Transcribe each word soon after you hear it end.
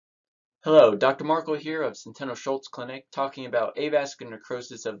Hello, Dr. Markle here of Centennial Schultz Clinic talking about avascular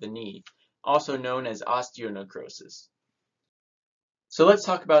necrosis of the knee, also known as osteonecrosis. So let's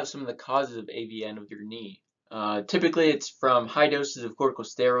talk about some of the causes of AVN of your knee. Typically it's from high doses of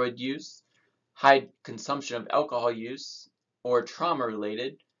corticosteroid use, high consumption of alcohol use, or trauma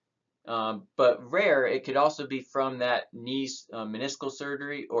related. But rare, it could also be from that knee meniscal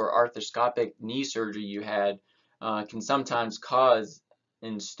surgery or arthroscopic knee surgery you had can sometimes cause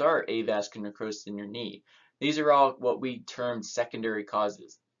and start avascular necrosis in your knee. These are all what we term secondary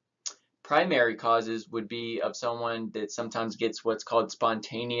causes. Primary causes would be of someone that sometimes gets what's called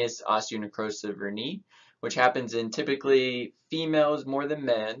spontaneous osteonecrosis of your knee, which happens in typically females more than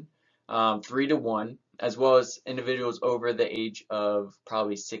men, 3 to 1, as well as individuals over the age of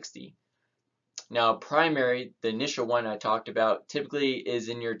probably 60. Now, primary, the initial one I talked about, typically is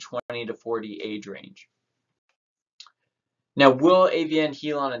in your 20 to 40 age range. Now, will AVN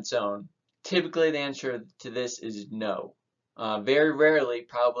heal on its own? Typically, the answer to this is no. Very rarely,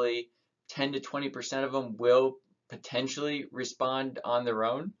 probably 10 to 20% of them will potentially respond on their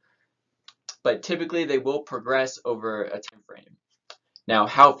own, but typically they will progress over a time frame. Now,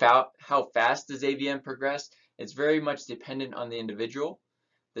 how fast does AVN progress? It's very much dependent on the individual,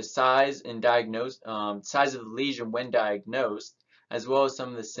 the size and size of the lesion when diagnosed, as well as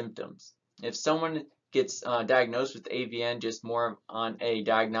some of the symptoms. If someone gets diagnosed with AVN just more on a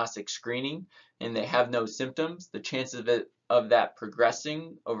diagnostic screening and they have no symptoms, the chances of that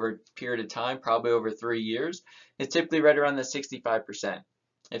progressing over a period of time, probably over 3 years, is typically right around the 65%.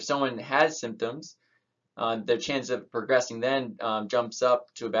 If someone has symptoms, the chance of progressing then jumps up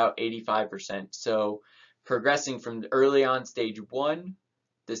to about 85%. So progressing from early on stage 1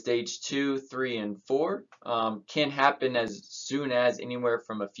 to stage 2, 3, and 4 can happen as soon as anywhere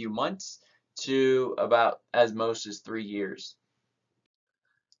from a few months to about as most as 3 years.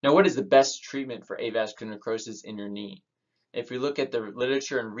 Now, what is the best treatment for avascular necrosis in your knee? If we look at the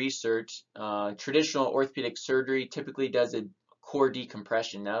literature and research, traditional orthopedic surgery typically does a core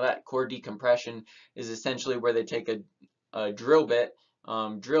decompression. Now, that core decompression is essentially where they take a drill bit,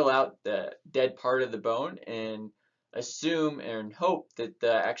 drill out the dead part of the bone, and assume and hope that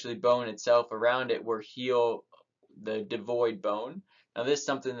the actually bone itself around it will heal the devoid bone. Now, this is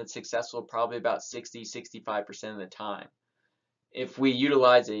something that's successful probably about 60–65% of the time. If we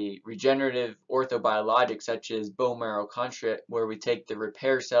utilize a regenerative orthobiologic such as bone marrow construct, where we take the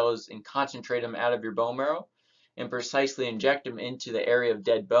repair cells and concentrate them out of your bone marrow and precisely inject them into the area of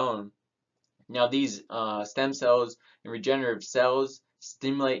dead bone. Now these stem cells and regenerative cells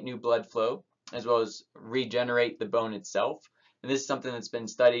stimulate new blood flow as well as regenerate the bone itself. And this is something that's been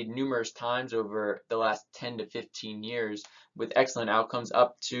studied numerous times over the last 10 to 15 years with excellent outcomes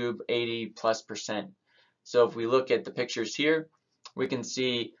up to 80+%. So if we look at the pictures here, we can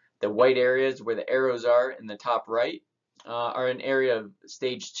see the white areas where the arrows are in the top right are an area of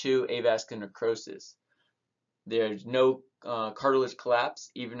stage 2 avascular necrosis. There's no cartilage collapse,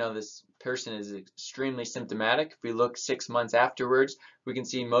 even though this person is extremely symptomatic. If we look 6 months afterwards, we can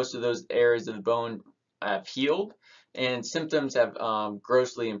see most of those areas of the bone have healed and symptoms have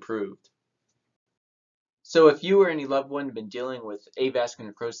grossly improved. So if you or any loved one have been dealing with avascular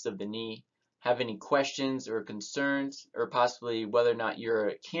necrosis of the knee, have any questions or concerns, or possibly whether or not you're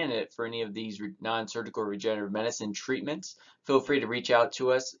a candidate for any of these non-surgical regenerative medicine treatments, feel free to reach out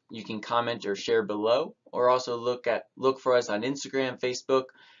to us. You can comment or share below, or also look for us on Instagram, Facebook,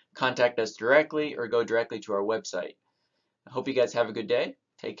 contact us directly, or go directly to our website. I hope you guys have a good day.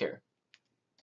 Take care.